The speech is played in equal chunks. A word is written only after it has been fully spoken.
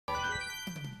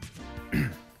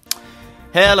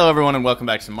Hello everyone and welcome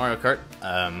back to Mario Kart.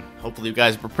 Hopefully you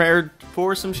guys are prepared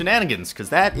for some shenanigans, because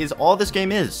that is all this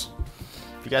game is.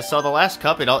 If you guys saw the last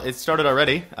cup, it started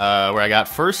already, where I got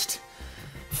first,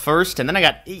 and then I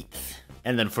got 8th,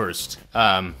 and then first.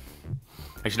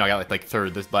 Actually no, I got like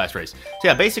third this last race. So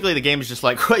yeah, basically the game is just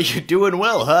like, what, you doing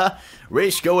well, huh?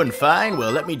 Race going fine?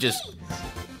 Well, let me just...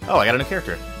 Oh, I got a new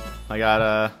character. I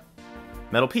got,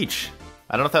 Metal Peach.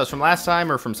 I don't know if that was from last time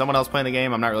or from someone else playing the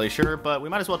game, I'm not really sure, but we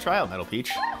might as well try out Metal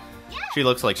Peach. She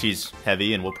looks like she's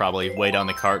heavy and will probably weigh down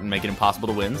the cart and make it impossible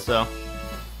to win, so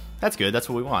that's good, that's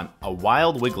what we want. A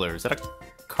Wild Wiggler, is that a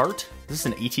cart? Is this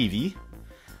an ATV?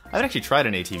 I haven't actually tried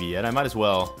an ATV yet, I might as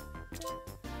well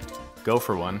go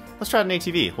for one. Let's try an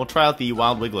ATV, we'll try out the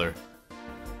Wild Wiggler.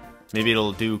 Maybe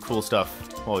it'll do cool stuff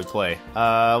while we play.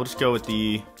 We'll just go with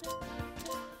the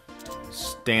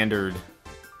standard...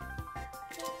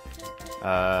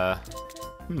 I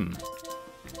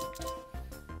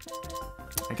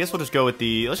guess we'll just go with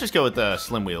the, let's just go with the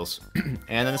slim wheels. And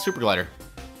then the super glider.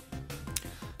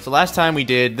 So last time we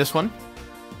did this one.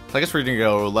 So I guess we're gonna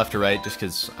go left to right just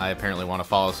because I apparently want to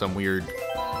follow some weird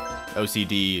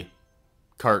OCD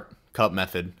kart cup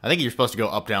method. I think you're supposed to go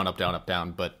up, down, up, down, up,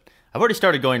 down, but I've already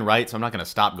started going right, so I'm not gonna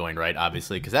stop going right,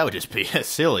 obviously, because that would just be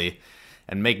silly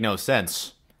and make no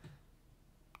sense.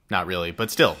 Not really, but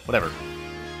still, whatever.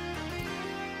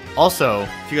 Also,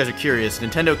 if you guys are curious,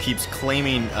 Nintendo keeps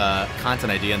claiming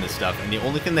content ID on this stuff, and the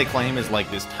only thing they claim is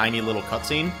like this tiny little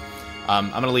cutscene.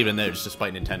 I'm gonna leave it in there just to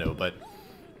spite Nintendo, but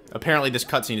apparently this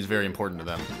cutscene is very important to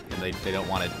them, and they don't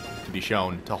want it to be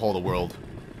shown to whole the world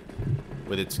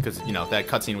with its, because you know that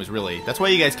cutscene was really, that's why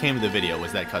you guys came to the video,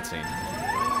 was that cutscene.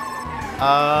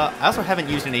 I also haven't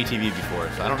used an ATV before,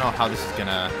 so I don't know how this is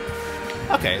gonna.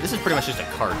 Okay, this is pretty much just a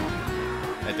cart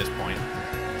at this point.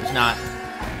 It's not.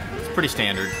 Pretty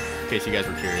standard, in case you guys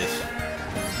were curious.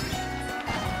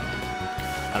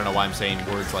 I don't know why I'm saying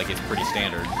words like it's pretty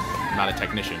standard. I'm not a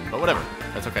technician, but whatever.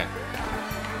 That's okay.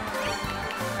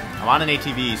 I'm on an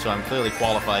ATV, so I'm clearly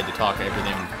qualified to talk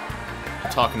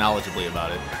knowledgeably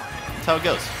about it. That's how it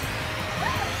goes.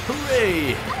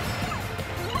 Hooray!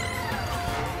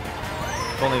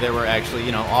 If only there were actually,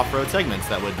 you know, off-road segments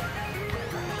that would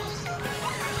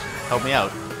help me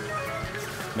out.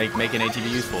 Make an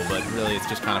ATV useful, but really it's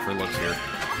just kind of for looks here.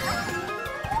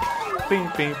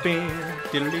 Bing, bing, bing,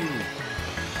 diddle-doo.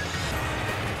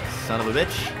 Son of a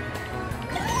bitch.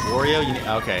 Wario, you need,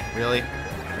 okay, really?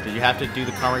 Did you have to do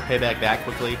the karmic payback that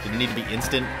quickly? Did it need to be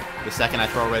instant? The second I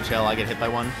throw a red shell, I get hit by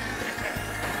one?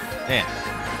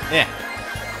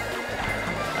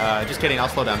 Just kidding, I'll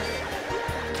slow down.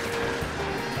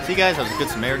 See guys, I was a good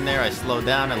Samaritan there. I slowed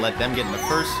down and let them get in the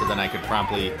first, so then I could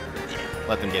promptly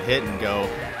let them get hit and go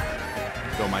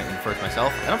in first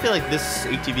myself. I don't feel like this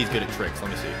ATV is good at tricks. Let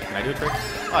me see. Can I do a trick?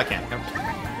 Oh, I can.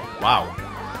 Wow.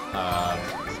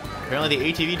 Apparently the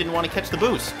ATV didn't want to catch the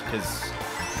boost, because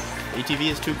ATV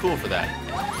is too cool for that.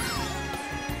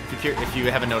 If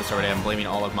you haven't noticed already, I'm blaming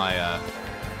all of my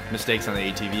mistakes on the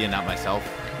ATV and not myself.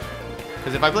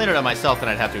 Because if I blame it on myself, then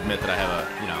I'd have to admit that I have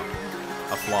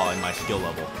a flaw in my skill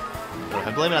level. But if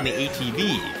I blame it on the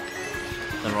ATV,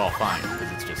 then we're all fine,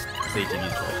 because it's just the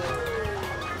ATV's fault.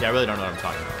 Yeah, I really don't know what I'm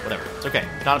talking about. Whatever. It's okay.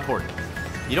 Not important.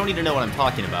 You don't need to know what I'm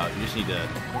talking about. You just need to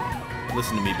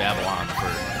listen to me babble on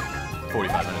for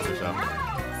 45 minutes or so.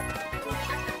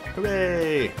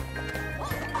 Hooray!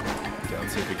 Okay,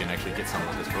 let's see if we can actually get some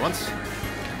of this for once.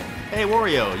 Hey,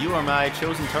 Wario, you are my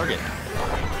chosen target.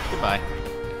 Goodbye.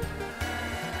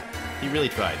 He really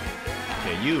tried.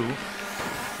 Okay, you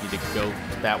need to go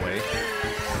that way.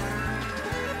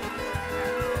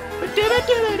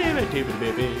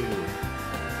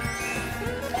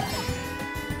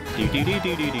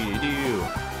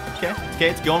 Okay,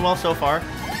 it's going well so far.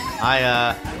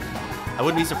 I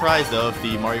wouldn't be surprised though if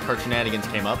the Mario Kart shenanigans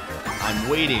came up. I'm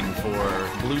waiting for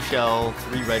blue shell,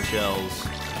 3 red shells,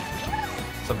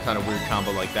 some kind of weird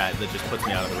combo like that that just puts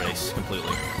me out of the race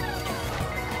completely.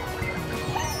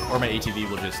 Or my ATV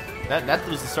will just, that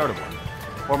was the start of one.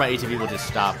 Or my ATV will just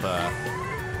stop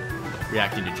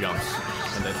reacting to jumps,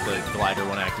 and the glider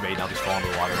won't activate, and I'll just fall into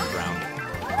the water and drown.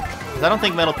 I don't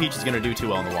think Metal Peach is going to do too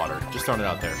well in the water. Just throwing it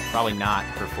out there. Probably not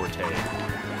her forte.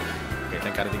 Okay,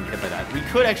 thank God I didn't get hit by that. We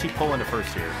could actually pull into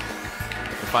first here.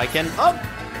 If I can... Oh!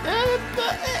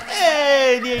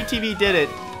 Hey! The ATV did it!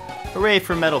 Hooray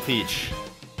for Metal Peach.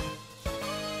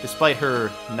 Despite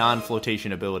her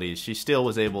non-flotation abilities, she still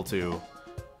was able to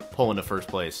pull into first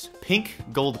place. Pink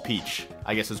Gold Peach,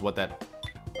 I guess is what that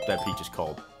peach is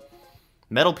called.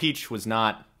 Metal Peach was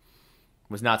not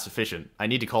was not sufficient. I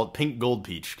need to call it Pink Gold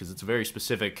Peach, because it's a very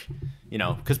specific, you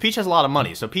know, because Peach has a lot of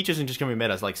money, so Peach isn't just going to be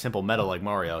made as, like, simple metal like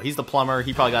Mario. He's the plumber,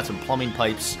 he probably got some plumbing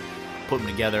pipes, put them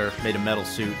together, made a metal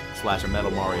suit, / a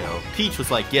metal Mario. Peach was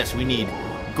like, yes, we need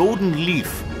golden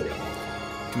leaf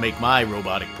to make my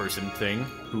robotic person thing,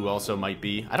 who also might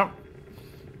be... I don't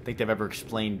think they've ever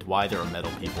explained why they're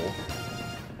metal people.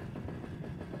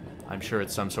 I'm sure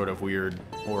it's some sort of weird,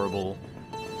 horrible...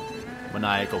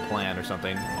 maniacal plan or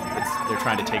something. They're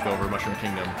trying to take over Mushroom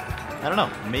Kingdom. I don't know.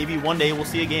 Maybe one day we'll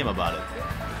see a game about it.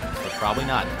 But probably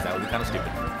not, because that would be kind of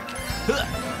stupid.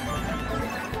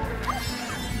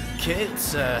 Okay,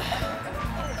 let's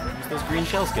use those green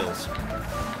shell skills.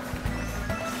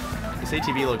 This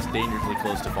ATV looks dangerously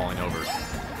close to falling over.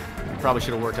 We probably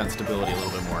should have worked on stability a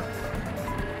little bit more.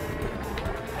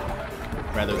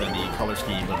 Rather than the color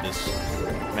scheme of this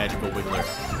magical wiggler.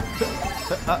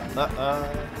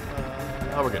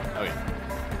 Oh, we're good. Okay.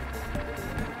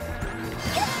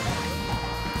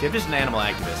 See, I'm just an animal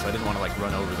activist, so I didn't want to, like,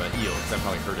 run over the eel, because that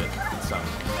probably hurt it in some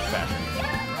fashion.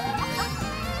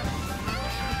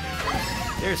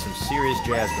 There's some serious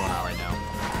jazz going on right now.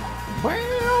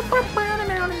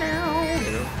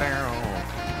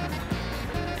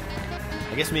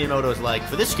 I guess Miyamoto's like,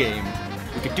 for this game,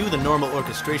 we could do the normal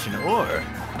orchestration, or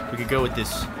we could go with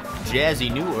this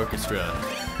jazzy new orchestra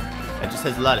that just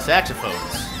has a lot of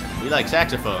saxophones. We like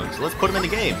saxophones, so let's put them in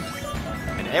the game.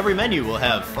 And every menu will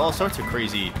have all sorts of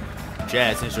crazy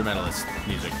jazz instrumentalist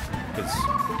music, because,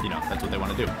 you know, that's what they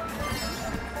want to do.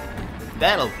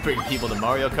 That'll bring people to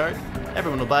Mario Kart.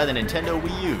 Everyone will buy the Nintendo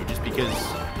Wii U just because,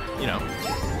 you know,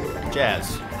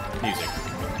 jazz music.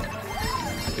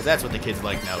 Because that's what the kids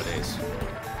like nowadays.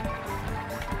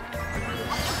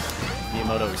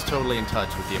 Miyamoto is totally in touch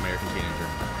with the American teenager.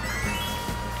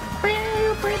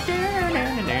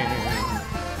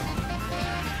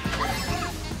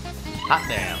 Hot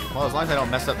damn. Well, as long as I don't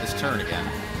mess up this turn again.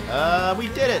 We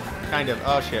did it! Kind of.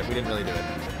 Oh shit, we didn't really do it.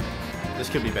 This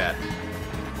could be bad.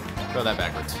 Throw that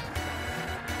backwards.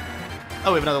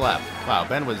 Oh, we have another lap. Wow,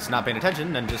 Ben was not paying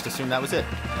attention and just assumed that was it.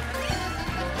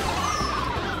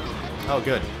 Oh,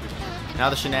 good. Now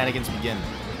the shenanigans begin.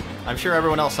 I'm sure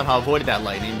everyone else somehow avoided that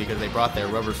lightning because they brought their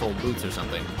rubber-soled boots or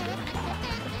something.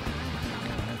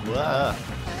 Whoa.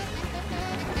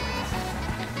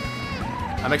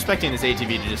 I'm expecting this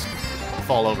ATV to just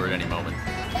fall over at any moment.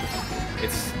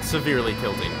 It's severely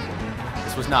tilting.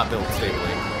 This was not built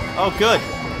stably. Oh, good.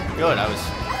 Good. I was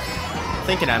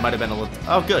thinking I might have been a little...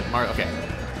 Oh, good. Mario. Okay.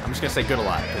 I'm just going to say good a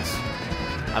lot, because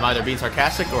I'm either being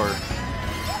sarcastic or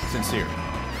sincere.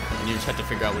 And you just have to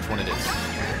figure out which one it is.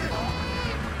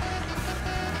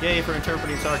 Yay for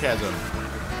interpreting sarcasm.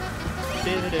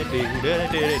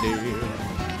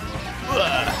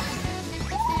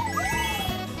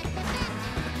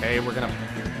 Okay, we're gonna...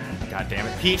 God damn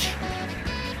it. Peach!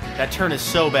 That turn is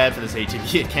so bad for this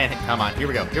ATV. It can't... Come on. Here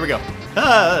we go. Here we go.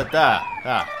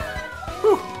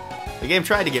 Whew. The game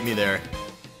tried to get me there.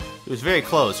 It was very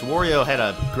close. Wario had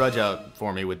a grudge out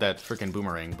for me with that frickin'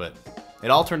 boomerang, but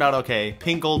it all turned out okay.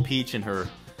 Pink Gold Peach and her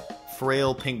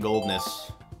frail pink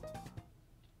goldness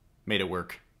made it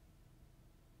work.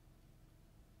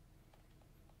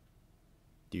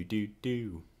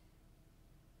 Do-do-do.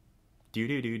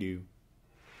 Do-do-do-do.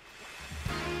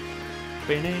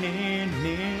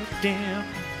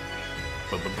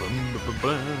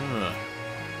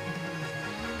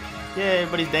 Yeah,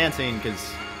 everybody's dancing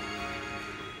because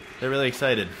they're really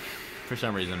excited for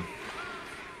some reason.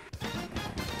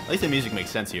 At least the music makes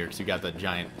sense here because you got the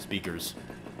giant speakers,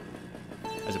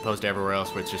 as opposed to everywhere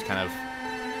else where it's just kind of...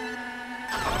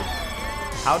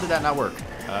 How did that not work?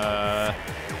 Well,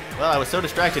 I was so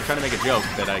distracted trying to make a joke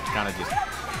that I kind of just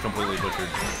completely butchered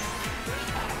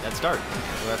that start.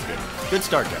 So that's good. Good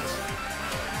start, guys.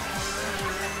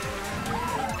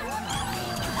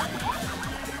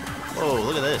 Whoa,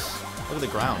 look at this. Look at the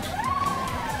ground.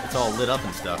 It's all lit up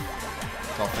and stuff.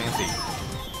 It's all fancy.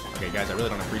 Okay, guys, I really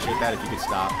don't appreciate that. If you could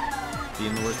stop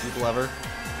being the worst people ever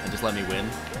and just let me win.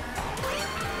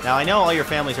 Now, I know all your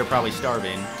families are probably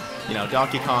starving. You know,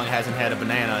 Donkey Kong hasn't had a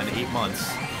banana in 8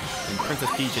 months. And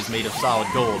Princess Peach is made of solid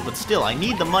gold. But still, I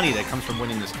need the money that comes from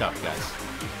winning this cup, guys.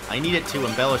 I need it to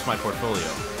embellish my portfolio.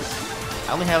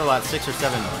 I only have about 6 or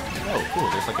 7... Oh, cool,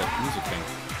 there's like a music thing.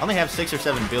 I only have 6 or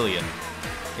 7 billion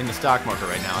in the stock market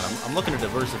right now, and I'm looking to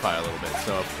diversify a little bit.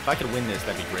 So if I could win this,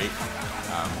 that'd be great.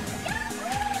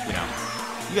 You know,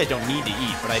 you guys don't need to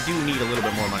eat, but I do need a little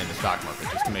bit more money in the stock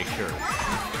market just to make sure.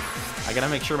 I gotta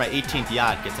make sure my 18th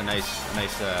yacht gets a nice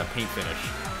paint finish.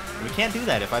 And we can't do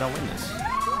that if I don't win this.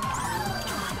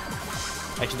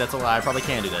 Actually, that's a lie. I probably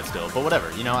can do that still, but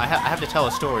whatever. You know, I have to tell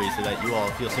a story so that you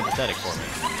all feel sympathetic for me.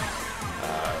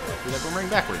 threw that boomerang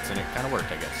backwards, and it kind of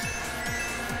worked, I guess.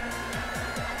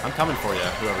 I'm coming for you,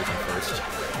 whoever's in first.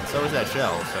 And so is that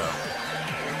shell, so...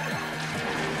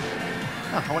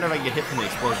 Huh, I wonder if I can get hit from the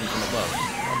explosion from above.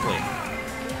 Hopefully.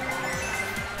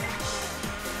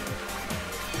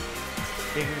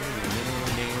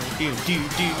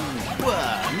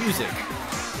 Wah, music!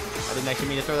 I didn't actually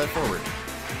mean to throw that forward.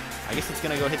 I guess it's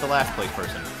gonna go hit the last place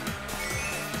person.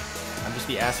 I'm just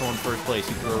the asshole in first place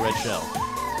who threw a red shell.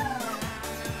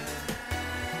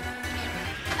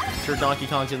 I'm sure Donkey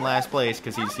Kong's in last place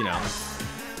because he's, you know,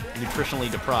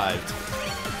 nutritionally deprived.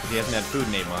 He hasn't had food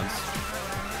in 8 months.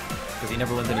 Because he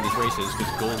never wins any of these races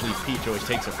because Gold Leaf Peach always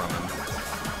takes it from him.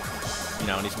 You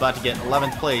know, and he's about to get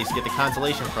 11th place, get the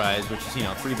consolation prize, which is, you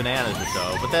know, 3 bananas or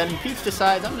so. But then Peach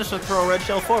decides, I'm just gonna throw a red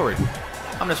shell forward.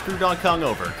 I'm gonna screw Donkey Kong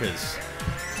over because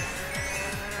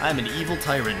I'm an evil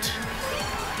tyrant.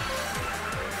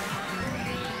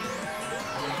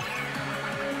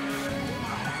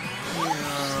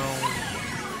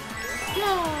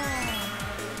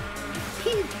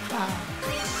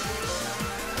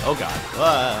 Oh god.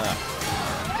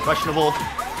 Questionable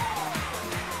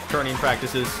turning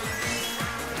practices.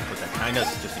 Put that behind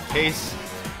us just in case.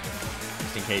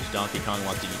 Just in case Donkey Kong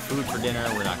wants to eat food for dinner.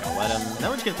 We're not going to let him. Now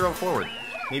we're just going to throw it forward.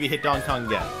 Maybe hit Donkey Kong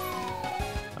again.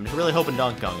 I'm just really hoping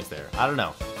Donkey Kong is there. I don't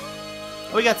know.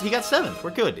 Oh, he got 7th.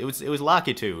 We're good. It was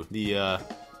Lakitu,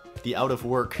 the out of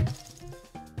work.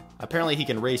 Apparently he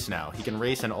can race now. He can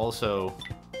race and also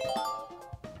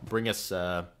bring us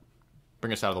out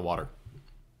of the water.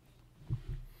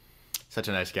 Such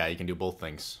a nice guy. He can do both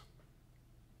things.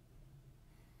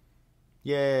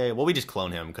 Yay. Well, we just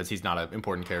clone him because he's not an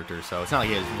important character, so it's not like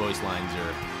his voice lines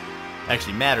or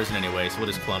actually matters in any way, so we'll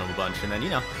just clone him a bunch and then, you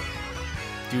know,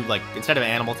 do, like, instead of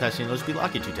animal testing, it'll just be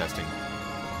Lakitu testing.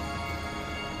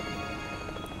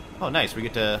 Oh, nice. We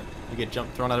get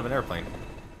thrown out of an airplane.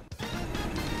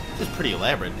 This is pretty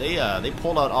elaborate. They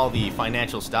pulled out all the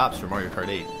financial stops for Mario Kart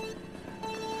 8.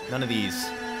 None of these...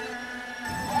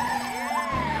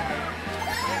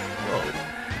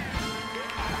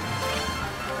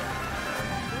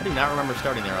 I do not remember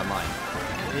starting there online.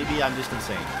 Maybe I'm just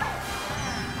insane.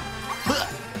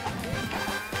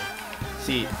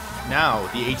 See, now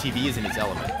the ATV is in its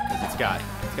element because it's got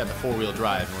the 4-wheel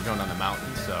drive and we're going on the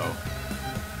mountain. So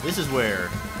this is why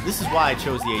I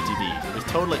chose the ATV. It was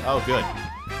totally good.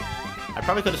 I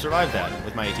probably could have survived that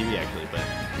with my ATV actually, but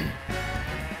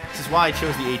this is why I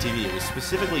chose the ATV. It was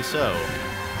specifically so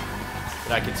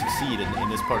that I could succeed in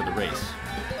this part of the race.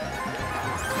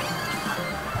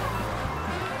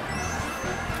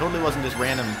 Totally wasn't just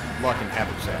random luck and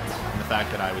happenstance, and the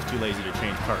fact that I was too lazy to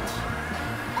change carts.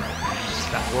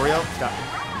 Stop, Wario. Stop.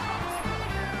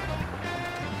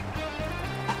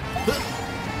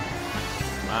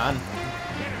 Come on.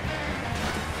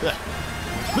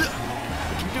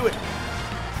 I can do it.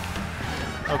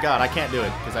 Oh god, I can't do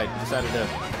it because I decided to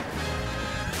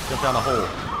jump down a hole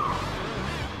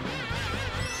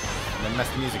and then mess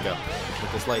the music up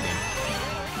with this lightning.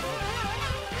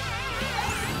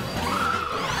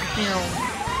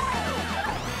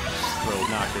 Throw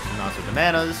obnoxious and not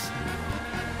bananas.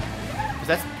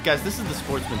 Guys, this is the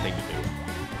sportsman thing to do.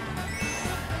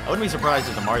 I wouldn't be surprised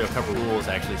if the Mario Cup rules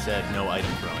actually said no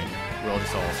item throwing. We're all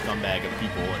just all scumbag of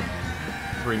people and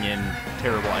bring in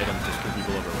terrible items to screw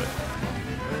people over with.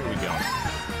 Where are we going?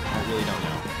 I really don't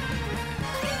know.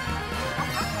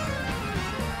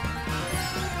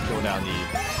 Going down the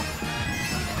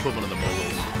equivalent of the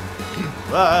moguls.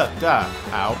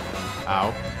 Ow.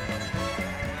 Ow.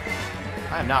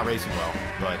 I am not racing well,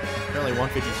 but apparently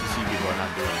 150cc people are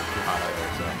not doing it too hot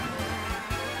either, so.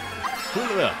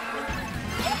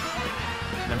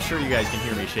 And I'm sure you guys can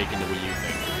hear me shaking the Wii U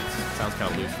thing. It sounds kind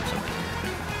of loose for some reason.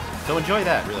 So enjoy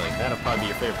that, really. That'll probably be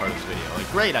your favorite part of this video. Like,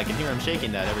 great, I can hear him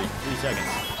shaking that every 3 seconds.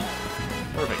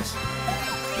 Perfect.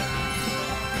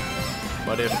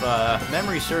 But if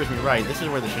memory serves me right, this is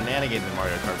where the shenanigans in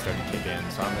Mario Kart start to kick in.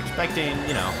 So I'm expecting,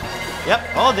 you know...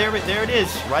 Yep, oh, there it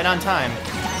is. Right on time.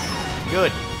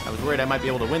 Good. I was worried I might be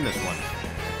able to win this one.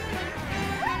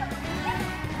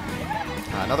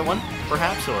 Another one,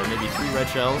 perhaps, or maybe 3 red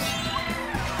shells.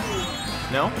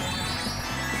 No?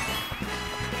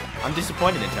 I'm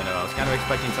disappointed, Nintendo. I was kind of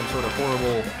expecting some sort of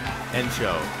horrible end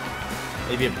show.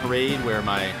 Maybe a parade where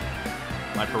my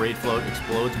parade float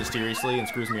explodes mysteriously and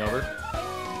screws me over.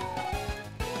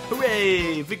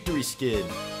 Hooray! Victory skid!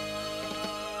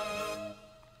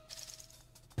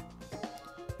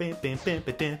 Oh,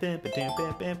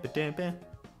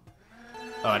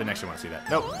 I didn't actually want to see that.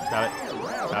 Nope. Stop it.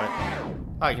 Stop it.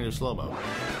 Oh, I can do slow-mo.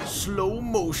 Slow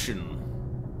motion.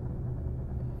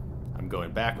 I'm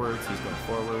going backwards. He's going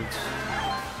forwards.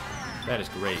 That is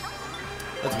great.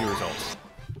 Let's view results.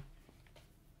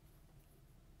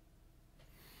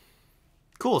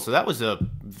 Cool, so that was a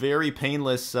very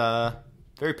painless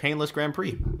Grand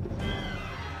Prix.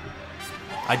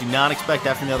 I do not expect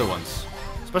that from the other ones,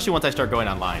 especially once I start going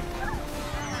online.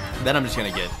 Then I'm just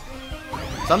gonna get...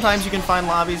 Sometimes you can find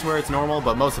lobbies where it's normal,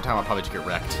 but most of the time I'll probably just get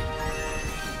wrecked.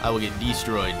 I will get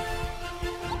destroyed.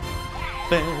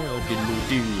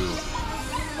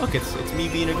 Look, it's me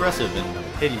being aggressive and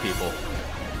hitting people.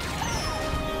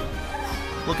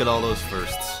 Look at all those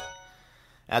firsts.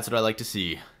 That's what I like to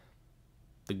see.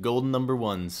 The golden number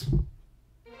ones.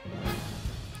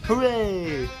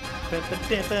 Hooray!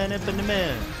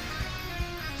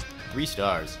 3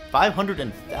 stars. 500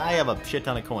 and... I have a shit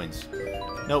ton of coins.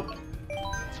 Nope.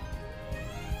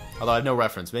 Although I have no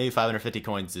reference. Maybe 550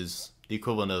 coins is the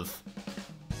equivalent of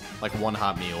like 1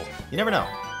 hot meal. You never know.